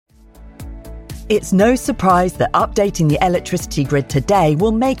It's no surprise that updating the electricity grid today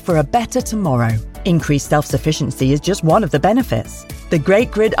will make for a better tomorrow. Increased self-sufficiency is just one of the benefits. The Great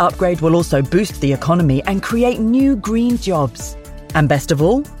Grid Upgrade will also boost the economy and create new green jobs. And best of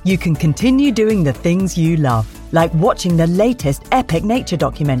all, you can continue doing the things you love, like watching the latest epic nature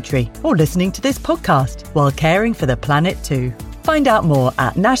documentary or listening to this podcast while caring for the planet too. Find out more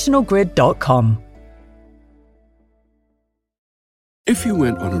at nationalgrid.com. If you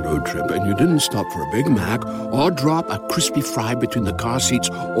went on a road trip and you didn't stop for a Big Mac or drop a crispy fry between the car seats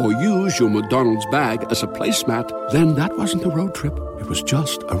or use your McDonald's bag as a placemat, then that wasn't a road trip. It was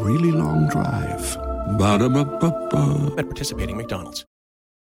just a really long drive. Ba-da-ba-ba-ba. At participating McDonald's.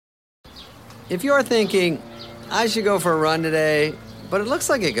 If you're thinking, I should go for a run today, but it looks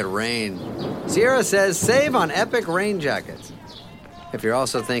like it could rain, Sierra says save on epic rain jackets. If you're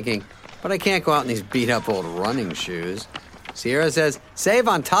also thinking, but I can't go out in these beat-up old running shoes, Sierra says save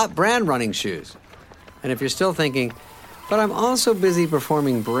on top brand running shoes. And if you're still thinking, but I'm also busy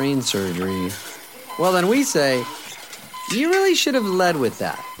performing brain surgery, well then we say, you really should have led with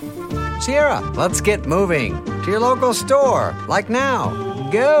that. Sierra, let's get moving to your local store, like now.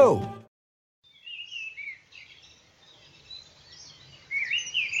 Go!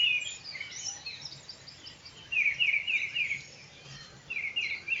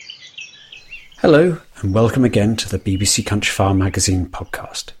 Hello, and welcome again to the BBC Countryfile magazine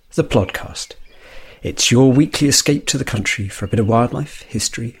podcast, the Plodcast. It's your weekly escape to the country for a bit of wildlife,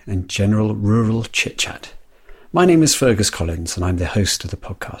 history, and general rural chit-chat. My name is Fergus Collins, and I'm the host of the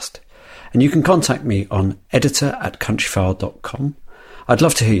podcast. And you can contact me on editor@countryfile.com. I'd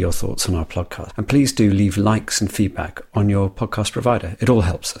love to hear your thoughts on our podcast, and please do leave likes and feedback on your podcast provider. It all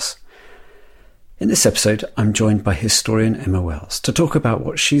helps us. In this episode, I'm joined by historian Emma Wells to talk about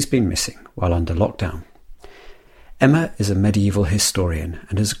what she's been missing while under lockdown. Emma is a medieval historian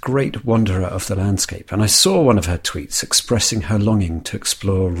and is a great wanderer of the landscape, and I saw one of her tweets expressing her longing to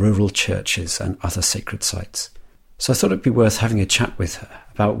explore rural churches and other sacred sites. So I thought it'd be worth having a chat with her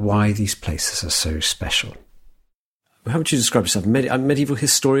about why these places are so special. How would you describe yourself? A medieval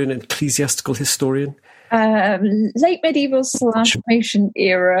historian, an ecclesiastical historian? Late medieval / Reformation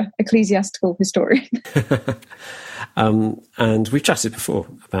era ecclesiastical historian. And we've chatted before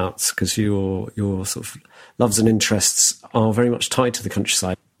about, because your sort of loves and interests are very much tied to the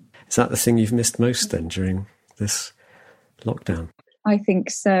countryside. Is that the thing you've missed most then during this lockdown? I think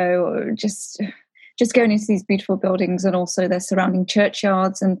so. Just going into these beautiful buildings and also their surrounding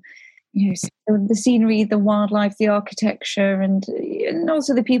churchyards and the scenery, the wildlife, the architecture, and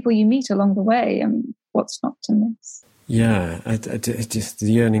also the people you meet along the way. And what's not to miss? Yeah, the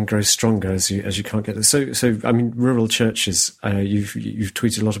yearning grows stronger as you can't get it. So I mean, rural churches. You've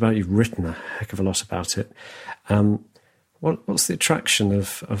tweeted a lot about it. You've written a heck of a lot about it. What's the attraction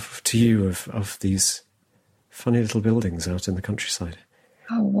of these funny little buildings out in the countryside?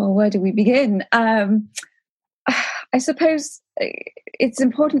 Oh well, where do we begin? I suppose it's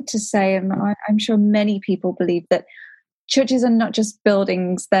important to say, and I'm sure many people believe that churches are not just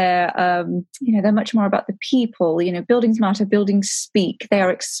buildings. They're much more about the people. Buildings matter. Buildings speak. They are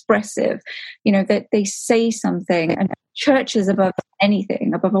expressive. That they say something. And churches, above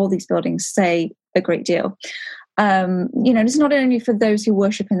anything, above all these buildings, say a great deal. It's not only for those who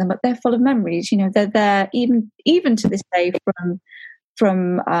worship in them, but they're full of memories. They're there even to this day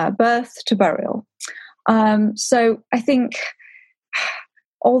from birth to burial. So I think,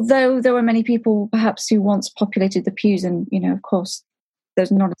 although there were many people perhaps who once populated the pews, and of course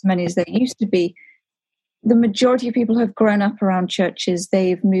there's not as many as there used to be, the majority of people have grown up around churches.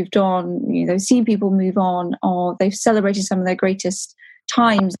 They've moved on, they've seen people move on, or they've celebrated some of their greatest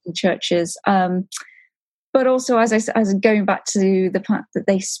times in churches. But also, as going back to the fact that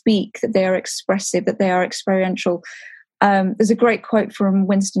they speak, that they are expressive, that they are experiential. There's a great quote from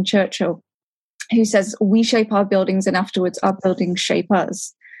Winston Churchill, who says, "We shape our buildings, and afterwards our buildings shape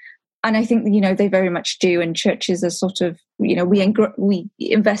us." And I think, they very much do. And churches are sort of, we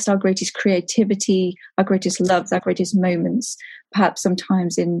invest our greatest creativity, our greatest loves, our greatest moments, perhaps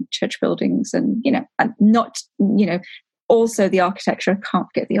sometimes in church buildings, and also the architecture. I can't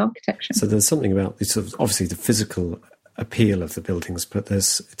forget the architecture. So there's something about the sort of, obviously the physical appeal of the buildings, but it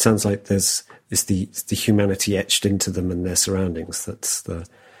sounds like there's the humanity etched into them and their surroundings. That's the,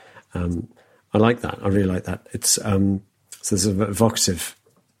 I like that. I really like that. It's so there's an evocative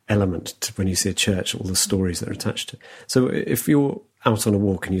element to when you see a church, all the stories that are attached to it. So if you're out on a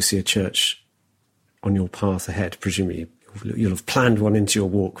walk and you see a church on your path ahead, presumably you'll have planned one into your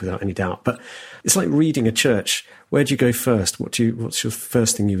walk without any doubt. But it's like reading a church. Where do you go first? What's your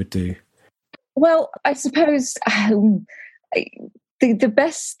first thing you would do? Well, I suppose the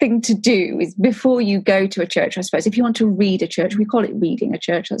best thing to do is, before you go to a church, I suppose, if you want to read a church, we call it reading a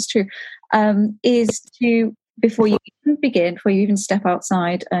church, that's true, is to, before you even begin, before you even step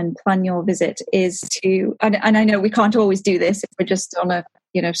outside and plan your visit, is to, and I know we can't always do this if we're just on a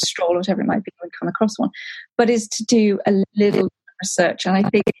stroll or whatever it might be, we come across one, but is to do a little research. And I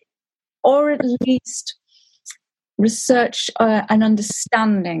think, or at least research an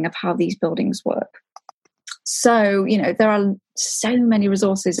understanding of how these buildings work. So, there are so many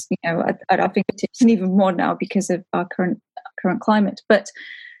resources, at our fingertips, and even more now because of our current climate. But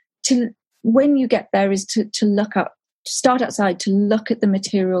when you get there is to look up, to start outside, to look at the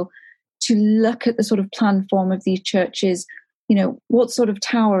material, to look at the sort of plan form of these churches. What sort of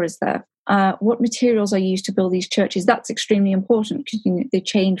tower is there? What materials are used to build these churches? That's extremely important because they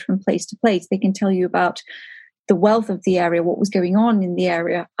change from place to place. They can tell you about the wealth of the area, what was going on in the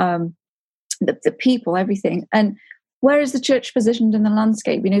area, the people, everything. And where is the church positioned in the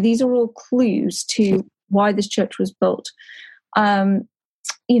landscape? These are all clues to why this church was built. As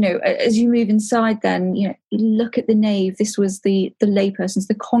you move inside, then, you look at the nave. This was the laypersons,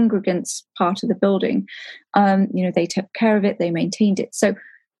 the congregants part of the building. They took care of it, they maintained it. So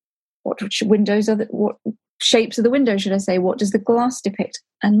what windows are what shapes of the windows, should I say? What does the glass depict?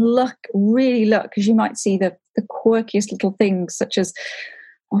 And really look, because you might see the quirkiest little things, such as,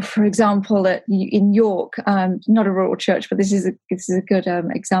 for example, in York, not a rural church, but this is a good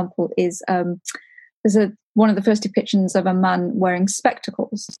example. Is there's one of the first depictions of a man wearing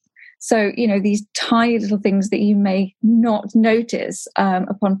spectacles. So these tiny little things that you may not notice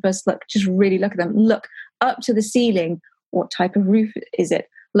upon first look. Just really look at them. Look up to the ceiling. What type of roof is it?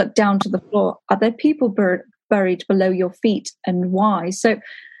 Look down to the floor. Are there people buried below your feet, and why? So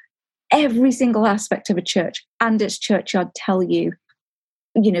every single aspect of a church and its churchyard tell you.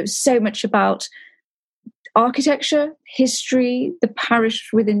 So much about architecture, history, the parish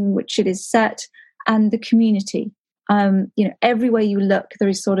within which it is set, and the community. Everywhere you look, there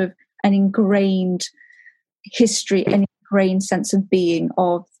is sort of an ingrained history, an ingrained sense of being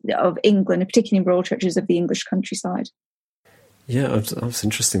of England, particularly in rural churches of the English countryside. Yeah, that was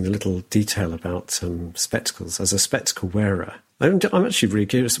interesting, the little detail about spectacles. As a spectacle wearer, I'm actually really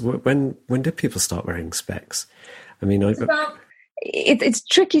curious, when did people start wearing specs? It's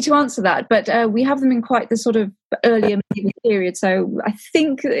tricky to answer that, but we have them in quite the sort of earlier medieval period. So I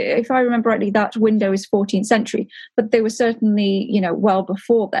think, if I remember rightly, that window is 14th century, but they were certainly, well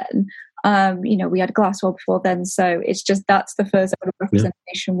before then. We had glass well before then. So it's just, that's the first sort of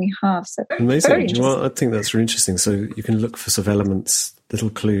representation we have. So amazing. Well, I think that's really interesting. So you can look for sort of elements,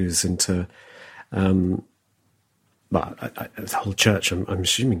 little clues into, the whole church, I'm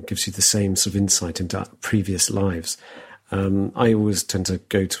assuming, gives you the same sort of insight into previous lives. I always tend to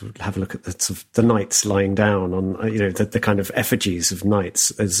go to have a look at the knights lying down on, the kind of effigies of knights.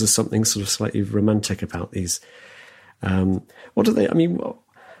 There's something sort of slightly romantic about these. What do they?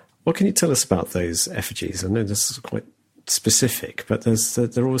 What can you tell us about those effigies? I know this is quite specific, but they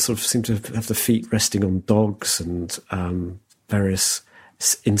all sort of seem to have the feet resting on dogs and various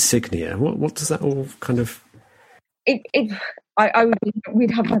insignia. What does that all kind of?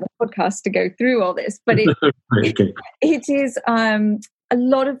 We'd have another podcast to go through all this, but it is a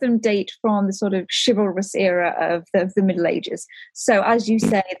lot of them date from the sort of chivalrous era of the Middle Ages. So, as you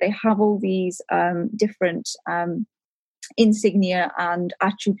say, they have all these different insignia and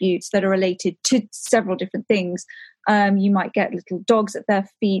attributes that are related to several different things. You might get little dogs at their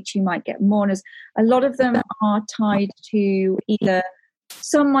feet. You might get mourners. A lot of them are tied to either.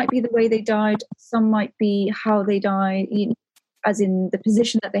 Some might be the way they died. Some might be how they died, as in the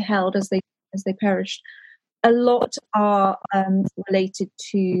position that they held as they perished. A lot are related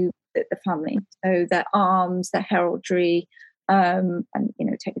to the family, so their arms, their heraldry, and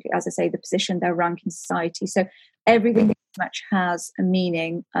technically, as I say, the position, their rank in society. So everything pretty much has a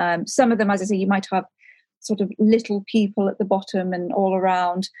meaning. Some of them, as I say, you might have sort of little people at the bottom and all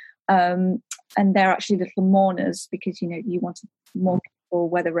around, and they're actually little mourners because you wanted more people,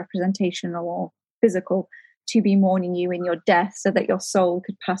 whether representational or physical, to be mourning you in your death so that your soul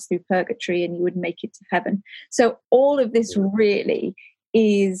could pass through purgatory and you would make it to heaven. So all of this really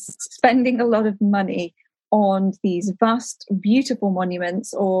is spending a lot of money on these vast, beautiful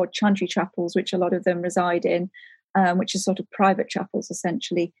monuments or chantry chapels, which a lot of them reside in, which are sort of private chapels,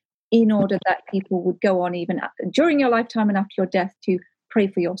 essentially, in order that people would go on even during your lifetime and after your death to pray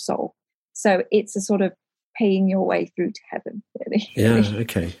for your soul. So it's a sort of paying your way through to heaven, really. Yeah,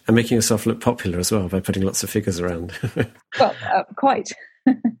 okay. And making yourself look popular as well by putting lots of figures around. Well, quite.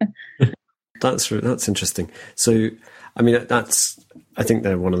 That's interesting. So, I think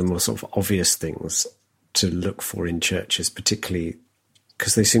they're one of the more sort of obvious things to look for in churches, particularly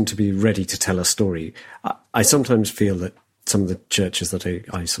because they seem to be ready to tell a story. I sometimes feel that some of the churches that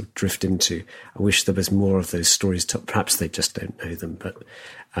I sort of drift into, I wish there was more of those stories. Perhaps they just don't know them, but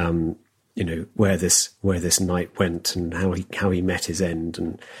where this knight went and how he met his end,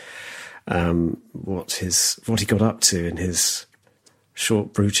 and what he got up to in his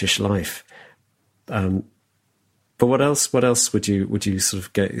short, brutish life. But what else would you sort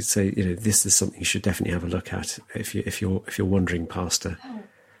of say? This is something you should definitely have a look at if you're wandering past a.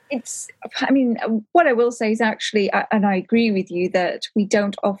 What I will say is actually, and I agree with you, that we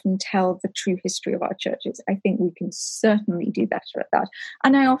don't often tell the true history of our churches. I think we can certainly do better at that.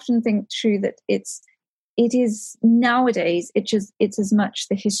 And I often think too that it is nowadays, it's as much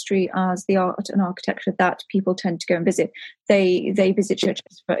the history as the art and architecture that people tend to go and visit. They visit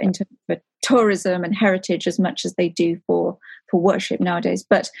churches for tourism and heritage as much as they do for worship nowadays.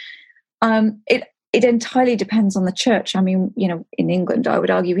 But it entirely depends on the church. I mean, in England, I would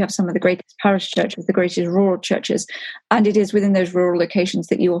argue we have some of the greatest parish churches, the greatest rural churches, and it is within those rural locations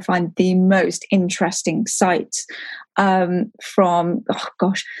that you will find the most interesting sites, from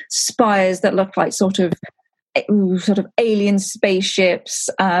spires that look like sort of alien spaceships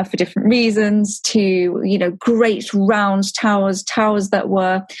for different reasons, to great round towers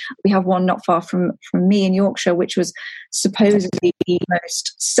that we have one not far from me in Yorkshire, which was supposedly the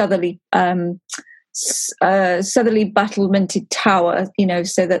most southerly battlemented tower,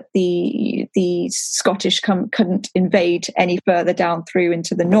 so that the Scottish couldn't invade any further down through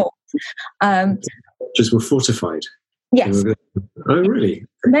into the north. Just were fortified. Yes. Oh, really?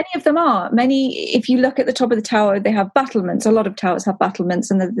 Many of them are. If you look at the top of the tower, they have battlements. A lot of towers have battlements,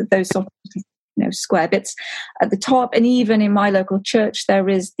 and those sort of square bits at the top. And even in my local church, there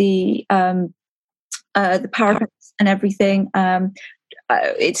is the parapets and everything.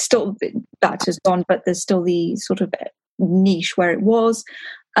 It's still, that has gone, but there's still the sort of niche where it was.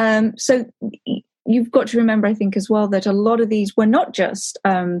 So you've got to remember, I think, as well, that a lot of these were not just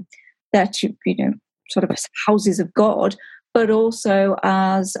there to, sort of houses of God, but also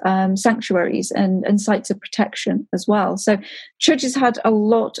as sanctuaries and sites of protection as well. So churches had a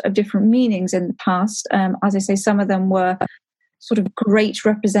lot of different meanings in the past. As I say, some of them were sort of great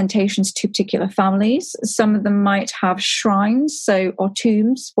representations to particular families. Some of them might have shrines, or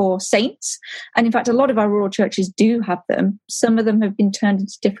tombs for saints. And in fact, a lot of our rural churches do have them. Some of them have been turned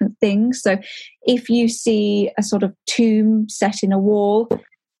into different things. So if you see a sort of tomb set in a wall,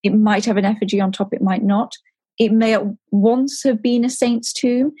 it might have an effigy on top, it might not. It may at once have been a saint's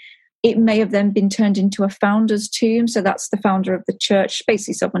tomb. It may have then been turned into a founder's tomb. So that's the founder of the church,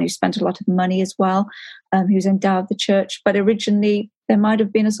 basically someone who spent a lot of money as well, who's endowed the church. But originally, there might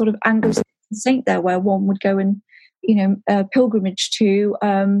have been a sort of Anglican saint there where one would go and, pilgrimage to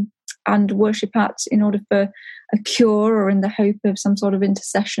and worship at in order for a cure, or in the hope of some sort of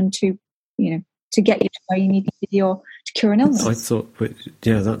intercession to get you to where you need to be, or to cure an illness. I thought,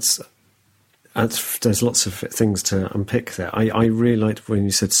 there's lots of things to unpick there. I really liked when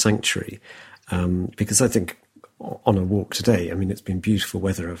you said sanctuary, because I think on a walk today, it's been beautiful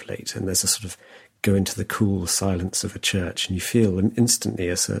weather of late, and there's a sort of go into the cool silence of a church, and you feel instantly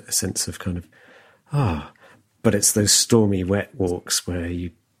a sense of kind of, but it's those stormy, wet walks where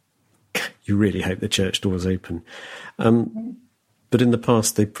you really hope the church door's open. But in the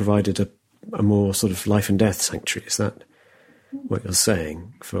past, they provided a more sort of life and death sanctuary. Is that what you're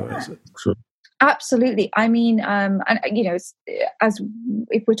saying? Absolutely. As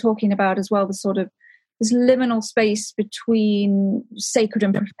if we're talking about as well, the sort of this liminal space between sacred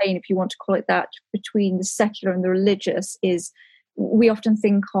and profane, if you want to call it that, between the secular and the religious, is, we often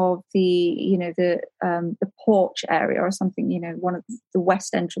think of the porch area or something, one of the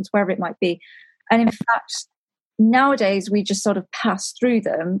west entrance, wherever it might be. And in fact, nowadays we just sort of pass through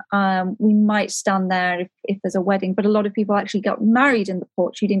them. We might stand there if there's a wedding, but a lot of people actually got married in the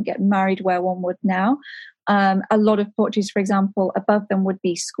porch. You didn't get married where one would now. A lot of porches, for example, above them would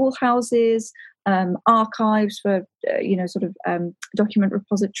be schoolhouses, archives for document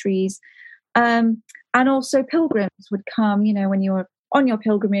repositories, and also pilgrims would come. When you're on your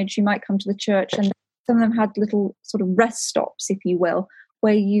pilgrimage, you might come to the church, and some of them had little sort of rest stops, if you will,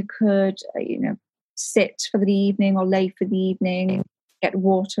 where you could sit for the evening or lay for the evening, get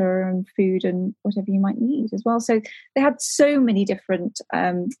water and food and whatever you might need as well. So they had so many different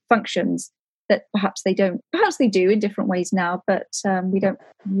functions that perhaps they do in different ways now, but we don't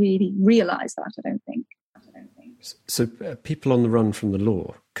really realise that, I don't think. So people on the run from the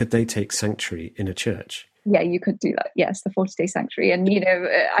law, could they take sanctuary in a church? Yeah, you could do that. Yes, the 40-day sanctuary. And,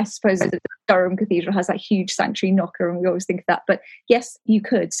 I suppose the Durham Cathedral has that huge sanctuary knocker, and we always think of that. But yes, you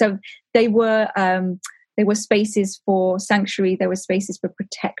could. So they were There were spaces for sanctuary. There were spaces for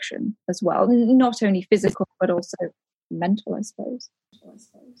protection as well, not only physical but also mental, I suppose.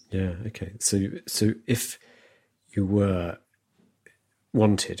 Yeah. Okay. So if you were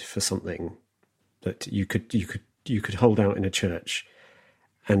wanted for something that you could hold out in a church,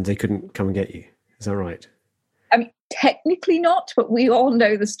 and they couldn't come and get you, is that right? I mean, technically not, but we all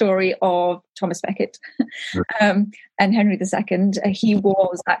know the story of Thomas Becket and Henry II. He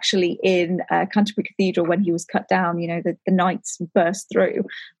was actually in Canterbury Cathedral when he was cut down. The knights burst through,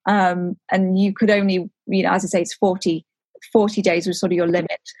 and you could only, as I say, it's 40 days was sort of your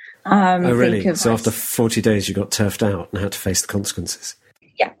limit. Oh, really? So after 40 days, you got turfed out and had to face the consequences.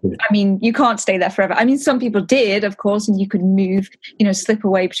 Yeah, I mean, you can't stay there forever. I mean, some people did, of course, and you could move, slip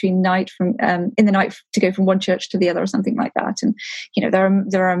away between in the night to go from one church to the other or something like that. And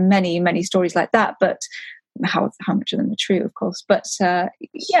there are many stories like that, but how much of them are true, of course. But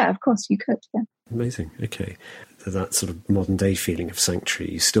yeah, of course, you could. Yeah. Amazing. Okay, that sort of modern day feeling of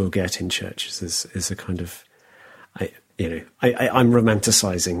sanctuary you still get in churches is a kind of, I'm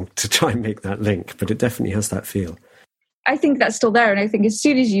romanticising to try and make that link, but it definitely has that feel. I think that's still there. And I think as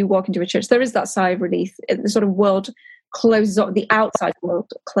soon as you walk into a church, there is that sigh of relief. The sort of world closes off, the outside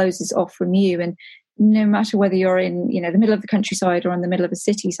world closes off from you. And no matter whether you're in, the middle of the countryside or in the middle of a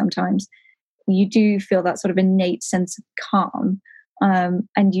city, sometimes you do feel that sort of innate sense of calm.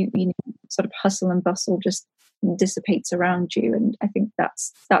 And you sort of hustle and bustle just dissipates around you. And I think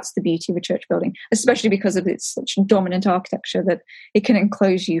that's the beauty of a church building, especially because of its such dominant architecture that it can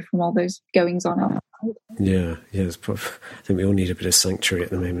enclose you from all those goings on outside. Yeah. I think we all need a bit of sanctuary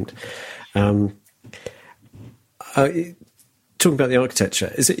at the moment. Talking about the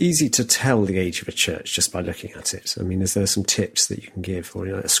architecture, is it easy to tell the age of a church just by looking at it? I mean, is there some tips that you can give? Or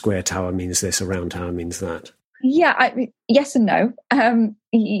a square tower means this, a round tower means that? Yeah, yes and no.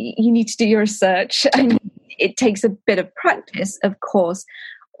 You need to do your research, and it takes a bit of practice, of course.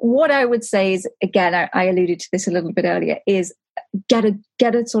 What I would say is, again, I alluded to this a little bit earlier, is get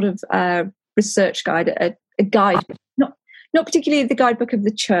a sort of research guide, a guide, not particularly the guidebook of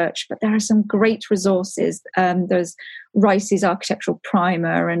the church, but there are some great resources. There's Rice's Architectural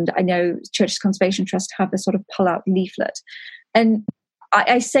Primer, and I know Churches Conservation Trust have a sort of pull-out leaflet. And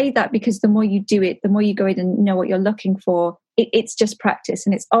I say that because the more you do it, the more you go in and know what you're looking for. It's just practice,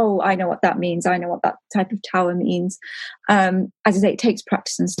 and it's, I know what that means. I know what that type of tower means. As I say, it takes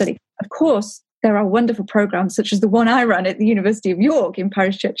practice and study. Of course, there are wonderful programs such as the one I run at the University of York in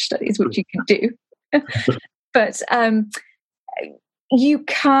Parish Church Studies, which you can do. But you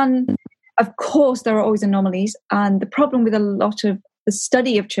can, of course, there are always anomalies. And the problem with a lot of the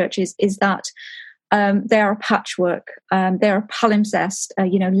study of churches is that they are a patchwork. They are a palimpsest,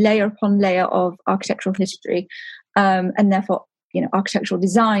 layer upon layer of architectural history, and therefore, architectural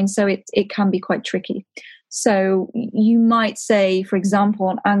design. So it can be quite tricky. So you might say, for example,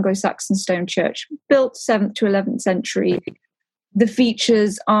 an Anglo-Saxon stone church built 7th to 11th century. The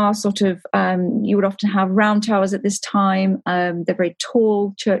features are sort of, you would often have round towers at this time. They're very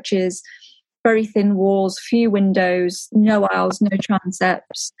tall churches, very thin walls, few windows, no aisles, no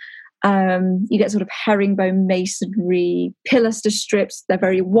transepts. You get sort of herringbone masonry, pilaster strips. They're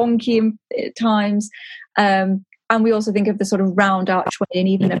very wonky at times. And we also think of the sort of round archway and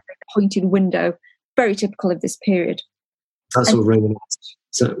even a very pointed window, very typical of this period. That's all Romanesque.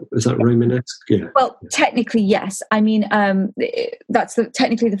 Is that Romanesque? Yeah. Well, technically, yes. I mean, that's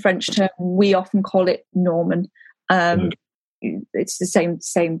technically the French term. We often call it Norman. It's the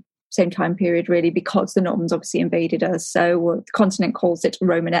same time period, really, because the Normans obviously invaded us. So the continent calls it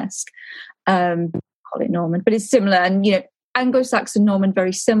Romanesque. Call it Norman, but it's similar. And Anglo-Saxon, Norman,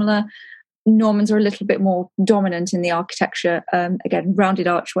 very similar. Normans are a little bit more dominant in the architecture. Again, rounded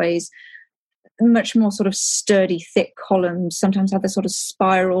archways, much more sort of sturdy, thick columns. Sometimes have the sort of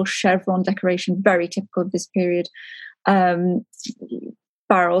spiral chevron decoration, very typical of this period.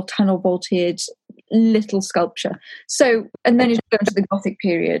 Barrel, tunnel vaulted, little sculpture. So, and then as you go into the Gothic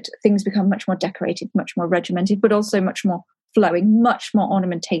period, things become much more decorated, much more regimented, but also much more flowing, much more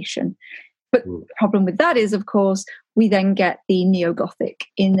ornamentation. But the problem with that is, of course, we then get the Neo-Gothic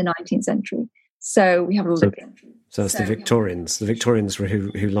in the 19th century. So we have a little So that's the Victorians. The Victorians were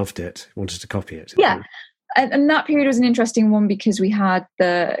who loved it, wanted to copy it. Yeah. And that period was an interesting one because we had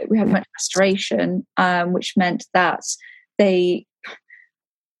much restoration, which meant that they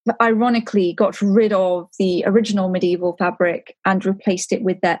ironically got rid of the original medieval fabric and replaced it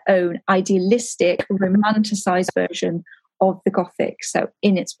with their own idealistic, romanticized version of the Gothic, so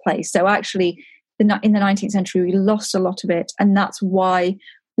in its place. So actually, in the 19th century, we lost a lot of it, and that's why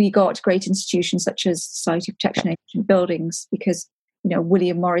we got great institutions such as Society of Protection of Ancient Buildings, because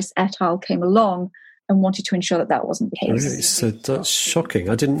William Morris et al. Came along and wanted to ensure that that wasn't the case. Really? So that's shocking.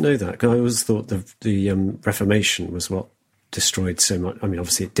 I didn't know that, because I always thought the Reformation was what destroyed so much. I mean,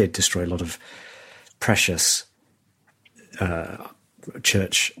 obviously it did destroy a lot of precious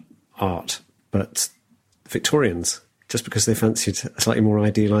church art, but Victorians, just because they fancied a slightly more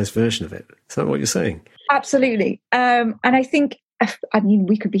idealised version of it. Is that what you're saying? Absolutely. And I think, I mean,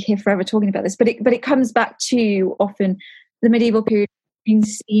 we could be here forever talking about this, but it comes back to often the medieval period being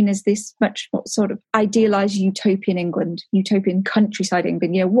seen as this much more sort of idealised utopian England, utopian countryside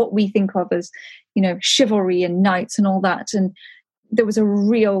England, what we think of as, chivalry and knights and all that. And there was a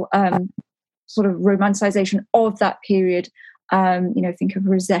real sort of romanticisation of that period. Think of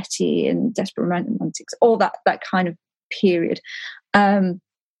Rossetti and Desperate Romantics, all that kind of period. And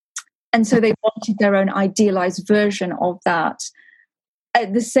so they wanted their own idealised version of that.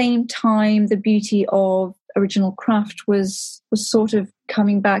 At the same time, the beauty of original craft was sort of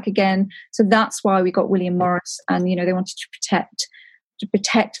coming back again. So that's why we got William Morris, and they wanted to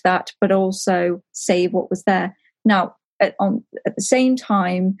protect that, but also save what was there. Now, at the same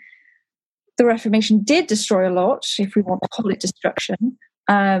time, the Reformation did destroy a lot, if we want to call it destruction.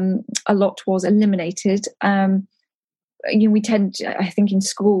 A lot was eliminated. We tend, I think in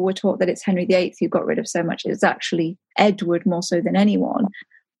school, we're taught that it's Henry VIII who got rid of so much. It's actually Edward more so than anyone.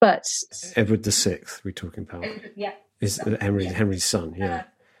 But Edward VI, we're talking about. Yeah. Is Henry's son, yeah.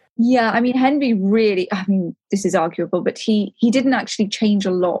 Yeah, I mean, Henry really, this is arguable, but he didn't actually change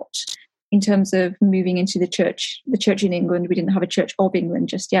a lot in terms of moving into the church in England. We didn't have a Church of England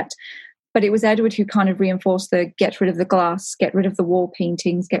just yet. But it was Edward who kind of reinforced the get rid of the glass, get rid of the wall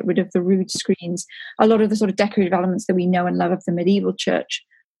paintings, get rid of the rood screens. A lot of the sort of decorative elements that we know and love of the medieval church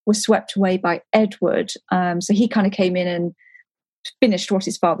were swept away by Edward. So he kind of came in and finished what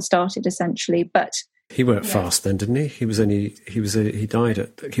his father started, essentially. But he worked fast then, didn't he? He was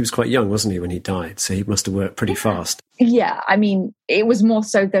quite young, wasn't he, when he died? So he must have worked pretty fast. Yeah, I mean, it was more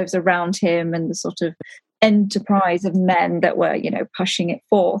so those around him and the sort of enterprise of men that were, pushing it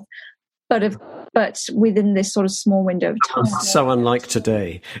forth. But within this sort of small window of time. So unlike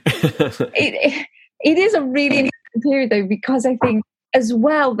today. it is a really interesting period, though, because I think as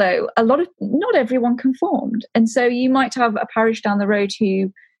well, though, not everyone conformed. And so you might have a parish down the road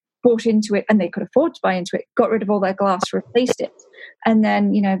who bought into it, and they could afford to buy into it, got rid of all their glass, replaced it. And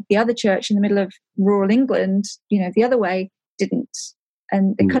then, the other church in the middle of rural England, the other way, didn't.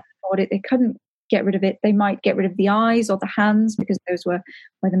 And they couldn't afford it. They couldn't get rid of it. They might get rid of the eyes or the hands, because those were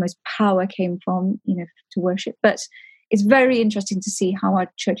where the most power came from, to worship. But it's very interesting to see how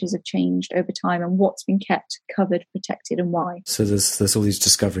our churches have changed over time and what's been kept, covered, protected, and why. So there's all these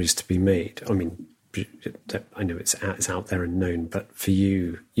discoveries to be made. I mean, I know it's out there and known, but for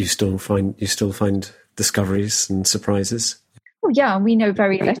you still find discoveries and surprises. Oh yeah, we know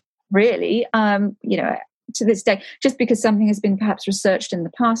very little, really. To this day, just because something has been perhaps researched in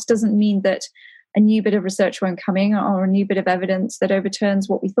the past doesn't mean that a new bit of research won't come in, or a new bit of evidence that overturns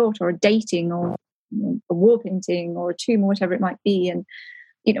what we thought, or a dating, or a wall painting, or a tomb, or whatever it might be. And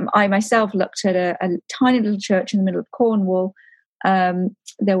I myself looked at a tiny little church in the middle of Cornwall.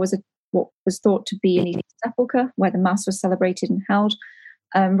 There was what was thought to be an Easter sepulchre where the mass was celebrated and held,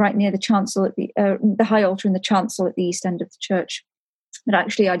 right near the chancel at the high altar in the chancel at the east end of the church. But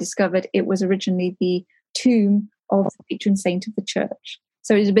actually, I discovered it was originally the tomb of the patron saint of the church.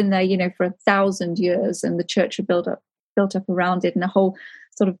 So it had been there, for 1,000 years, and the church had built up around it, and a whole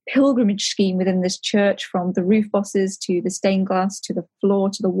sort of pilgrimage scheme within this church, from the roof bosses to the stained glass to the floor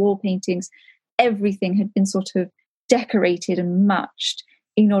to the wall paintings. Everything had been sort of decorated and matched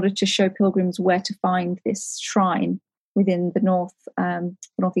in order to show pilgrims where to find this shrine within the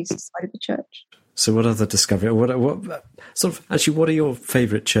northeast side of the church. So what other discovery? What are your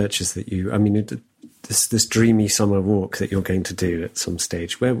favourite churches that you? I mean, this dreamy summer walk that you're going to do at some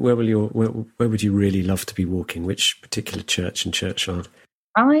stage. Where would you really love to be walking? Which particular church and churchyard?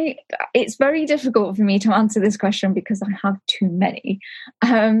 It's very difficult for me to answer this question because I have too many.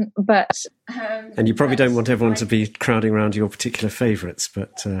 And you probably don't want everyone to be crowding around your particular favourites,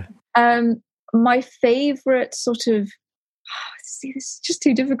 but my favourite sort of. See, this is just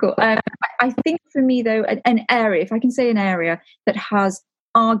too difficult. I think for me, though, an area, if I can say an area that has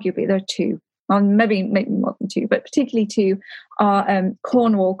arguably, there are two, maybe more than two, but particularly two, are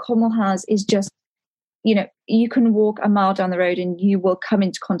Cornwall. Cornwall is just, you can walk a mile down the road and you will come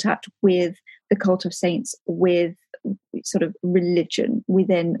into contact with the cult of saints, with sort of religion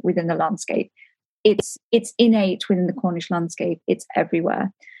within the landscape. It's innate within the Cornish landscape. It's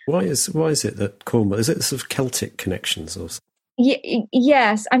everywhere. Why is it that Cornwall, is it sort of Celtic connections or something?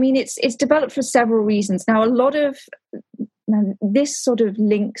 Yes, I mean it's developed for several reasons. Now, a lot of this sort of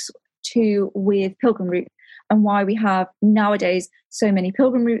links to with pilgrim route, and why we have nowadays so many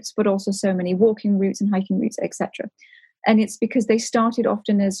pilgrim routes, but also so many walking routes and hiking routes, etc. And it's because they started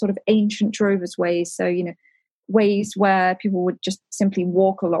often as sort of ancient drovers' ways. So, ways where people would just simply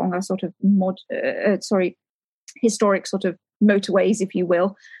walk along, a sort of historic sort of motorways, if you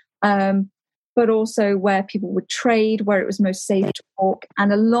will. But also where people would trade, where it was most safe to walk.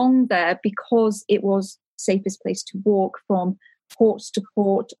 And along there, because it was safest place to walk from port to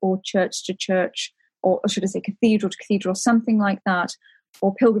port or church to church, or should I say cathedral to cathedral, something like that,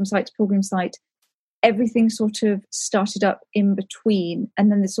 or pilgrim site to pilgrim site, everything sort of started up in between. And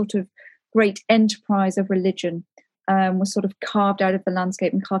then this sort of great enterprise of religion was sort of carved out of the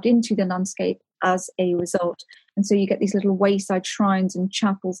landscape and carved into the landscape as a result. And so you get these little wayside shrines and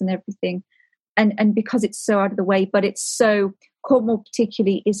chapels and everything. And because it's so out of the way, but it's so, Cornwall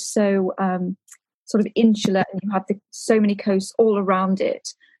particularly is so sort of insular, and you have so many coasts all around it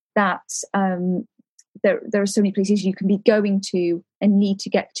that there are so many places you can be going to and need to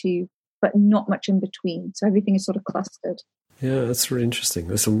get to, but not much in between. So everything is sort of clustered. Yeah, that's really interesting.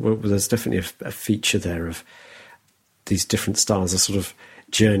 There's definitely a feature there of these different styles, a sort of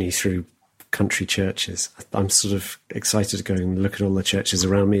journey through country churches. I'm sort of excited to go and look at all the churches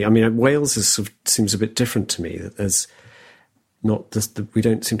around me. I mean, Wales seems a bit different to me. That there's not we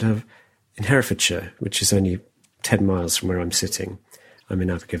don't seem to have in Herefordshire, which is only 10 miles from where I'm sitting. I'm in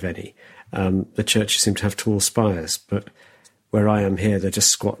Abergavenny. The churches seem to have tall spires, but where I am here, they're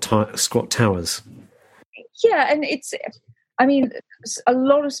just squat towers. Yeah, and a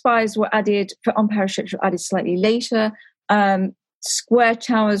lot of spires were added on parish church, were added slightly later. Square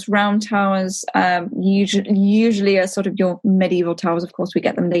towers, round towers, usually are sort of your medieval towers. Of course, we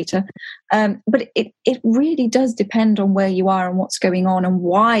get them later. But it really does depend on where you are and what's going on and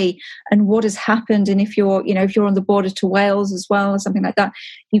why and what has happened. And if you're on the border to Wales as well or something like that,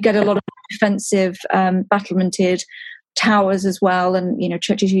 you get a lot of defensive, battlemented towers as well, and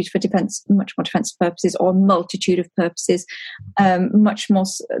churches used for defense, much more defensive purposes or a multitude of purposes, much more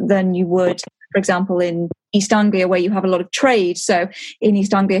than you would, for example, in East Anglia, where you have a lot of trade. So in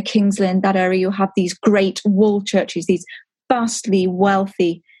East Anglia, Kings Lynn, that area, you have these great wall churches, these vastly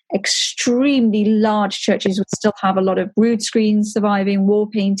wealthy, extremely large churches would still have a lot of rood screens surviving, wall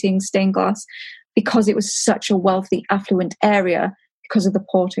paintings, stained glass, because it was such a wealthy, affluent area because of the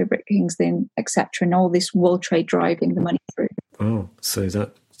port over at Kings Lynn, etc., and all this wool trade driving the money through. Oh,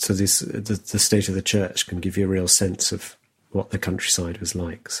 the state of the church can give you a real sense of what the countryside was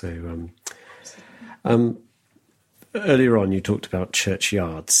like. So, earlier on, you talked about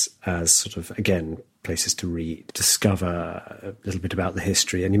churchyards as sort of, again, places to read, discover a little bit about the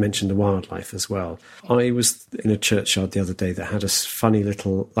history, and you mentioned the wildlife as well. I was in a churchyard the other day that had a funny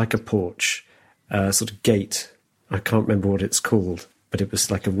little, like a porch, sort of gate. I can't remember what it's called, but it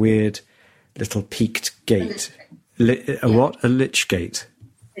was like a weird little peaked gate. A lich gate.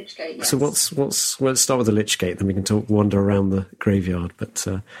 Lich gate, yes. So let's start with the lich gate, then we can wander around the graveyard. But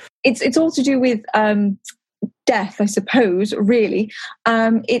it's all to do with death, I suppose. Really,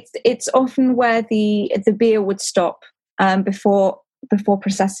 it's often where the bier would stop before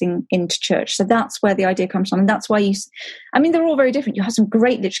processing into church. So that's where the idea comes from, and that's why they're all very different. You have some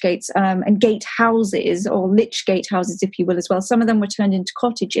great lich gates and gate houses, or lich gate houses, if you will, as well. Some of them were turned into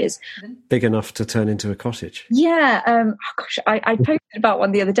cottages, big enough to turn into a cottage. Yeah. I posted about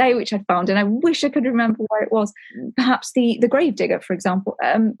one the other day, which I found, and I wish I could remember where it was. Perhaps the gravedigger, for example.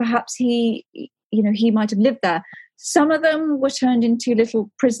 Perhaps he might have lived there. Some of them were turned into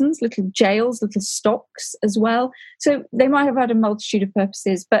little prisons, little jails, little stocks as well. So they might have had a multitude of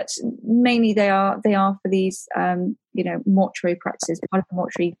purposes, but mainly they are for these, mortuary practices, part of the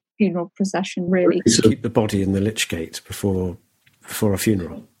mortuary funeral procession, really. So keep the body in the lich gate before a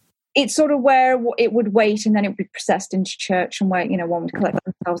funeral. It's sort of where it would wait, and then it would be processed into church, and where one would collect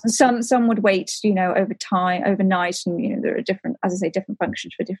themselves. And some would wait, overnight, and there are different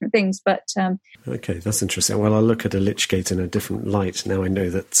functions for different things. But okay, that's interesting. Well, I'll look at a lich gate in a different light now. I know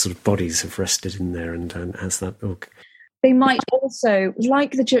that sort of bodies have rested in there, and has that book. They might also,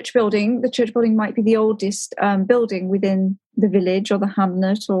 like the church building. The church building might be the oldest building within the village or the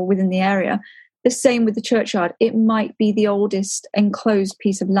hamlet or within the area. The same with the churchyard. It might be the oldest enclosed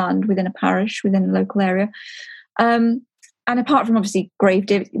piece of land within a parish, within a local area. And apart from obviously grave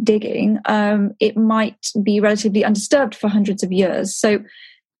digging, it might be relatively undisturbed for hundreds of years. So,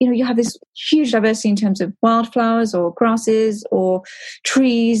 you have this huge diversity in terms of wildflowers or grasses or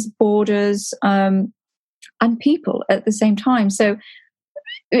trees, borders, and people at the same time. So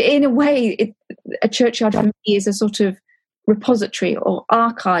in a way, a churchyard for me is a sort of repository or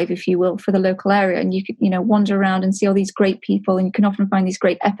archive, if you will, for the local area. And you could, wander around and see all these great people, and you can often find these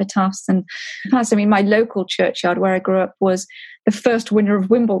great epitaphs. And my local churchyard where I grew up was the first winner of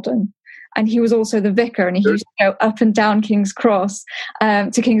Wimbledon. And he was also the vicar, and he used to go up and down King's Cross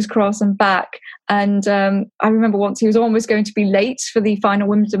to King's Cross and back. And I remember once he was almost going to be late for the final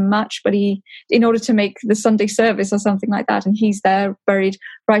Wimbledon match, but in order to make the Sunday service or something like that, and he's there buried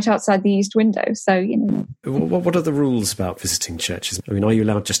right outside the east window. So, What are the rules about visiting churches? I mean, are you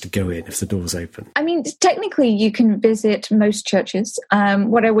allowed just to go in if the door's open? I mean, technically you can visit most churches.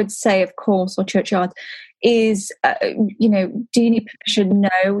 What I would say, of course, or churchyards, is, do you need permission?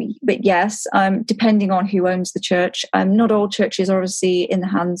 No, but yes, depending on who owns the church. Not all churches are obviously in the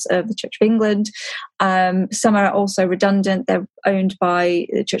hands of the Church of England. Some are also redundant. They're owned by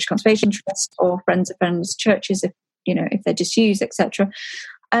the Church Conservation Trust or Friends of Friends churches, if they're disused, etc.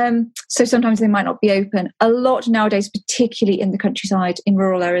 So sometimes they might not be open. A lot nowadays, particularly in the countryside, in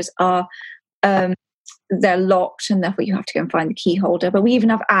rural areas, are they're locked, and therefore you have to go and find the key holder. But we even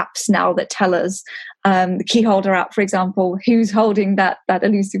have apps now that tell us, the key holder app, for example, who's holding that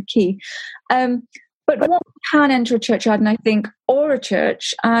elusive key. But one can enter a churchyard, and I think, or a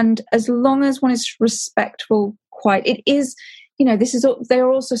church, and as long as one is respectful, quiet, it is, they are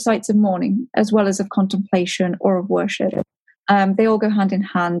also sites of mourning as well as of contemplation or of worship. They all go hand in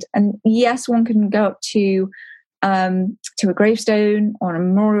hand. And yes, one can go up to a gravestone or a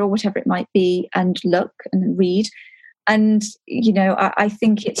memorial, whatever it might be, and look and read. And, I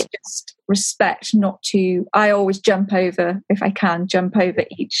think it's just respect not to, I always jump over, if I can,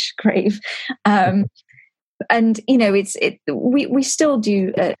 each grave. And, we still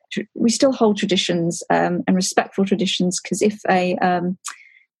do, we still hold traditions and respectful traditions, because if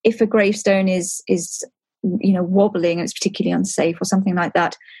a gravestone is wobbling and it's particularly unsafe or something like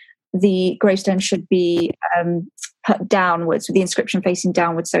that, the gravestone should be put downwards with the inscription facing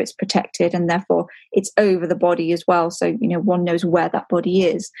downwards, so it's protected, and therefore it's over the body as well, so one knows where that body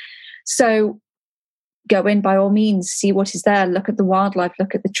is. So go in by all means, see what is there, look at the wildlife,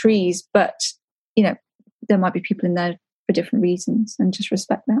 look at the trees, but there might be people in there for different reasons, and just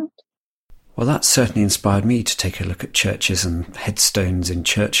respect that. Well, that certainly inspired me to take a look at churches and headstones in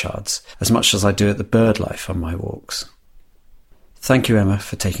churchyards, as much as I do at the BirdLife on my walks. Thank you, Emma,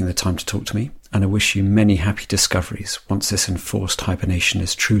 for taking the time to talk to me, and I wish you many happy discoveries once this enforced hibernation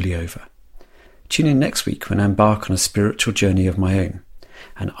is truly over. Tune in next week when I embark on a spiritual journey of my own,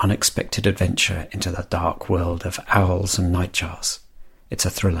 an unexpected adventure into the dark world of owls and nightjars. It's a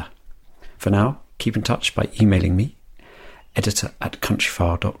thriller. For now, keep in touch by emailing me,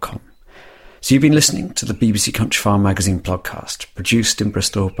 editor@countryfile.com. So you've been listening to the BBC Countryfile magazine podcast, produced in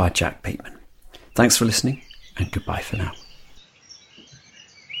Bristol by Jack Bateman. Thanks for listening, and goodbye for now.